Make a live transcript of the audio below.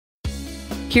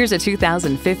Here's a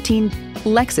 2015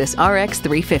 Lexus RX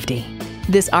 350.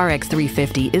 This RX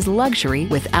 350 is luxury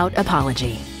without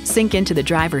apology. Sink into the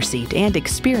driver's seat and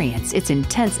experience its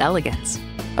intense elegance.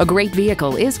 A great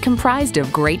vehicle is comprised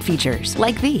of great features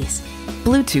like these: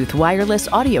 Bluetooth wireless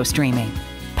audio streaming,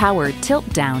 power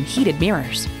tilt-down heated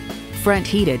mirrors, front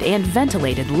heated and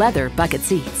ventilated leather bucket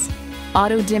seats,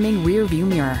 auto-dimming rear-view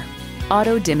mirror,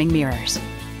 auto-dimming mirrors,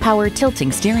 power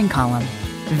tilting steering column,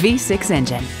 V6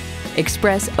 engine,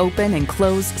 express open and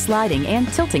close sliding and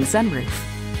tilting sunroof,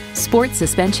 sport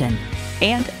suspension,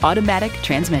 and automatic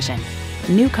transmission.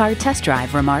 New Car Test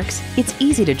Drive remarks, "It's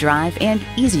easy to drive and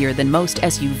easier than most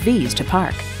SUVs to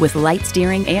park, with light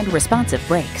steering and responsive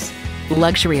brakes."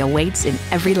 Luxury awaits in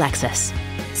every Lexus.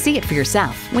 See it for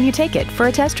yourself when you take it for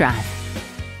a test drive.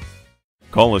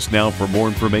 Call us now for more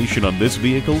information on this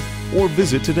vehicle or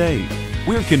visit today.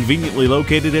 We're conveniently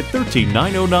located at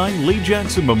 13909 Lee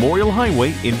Jackson Memorial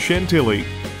Highway in Chantilly.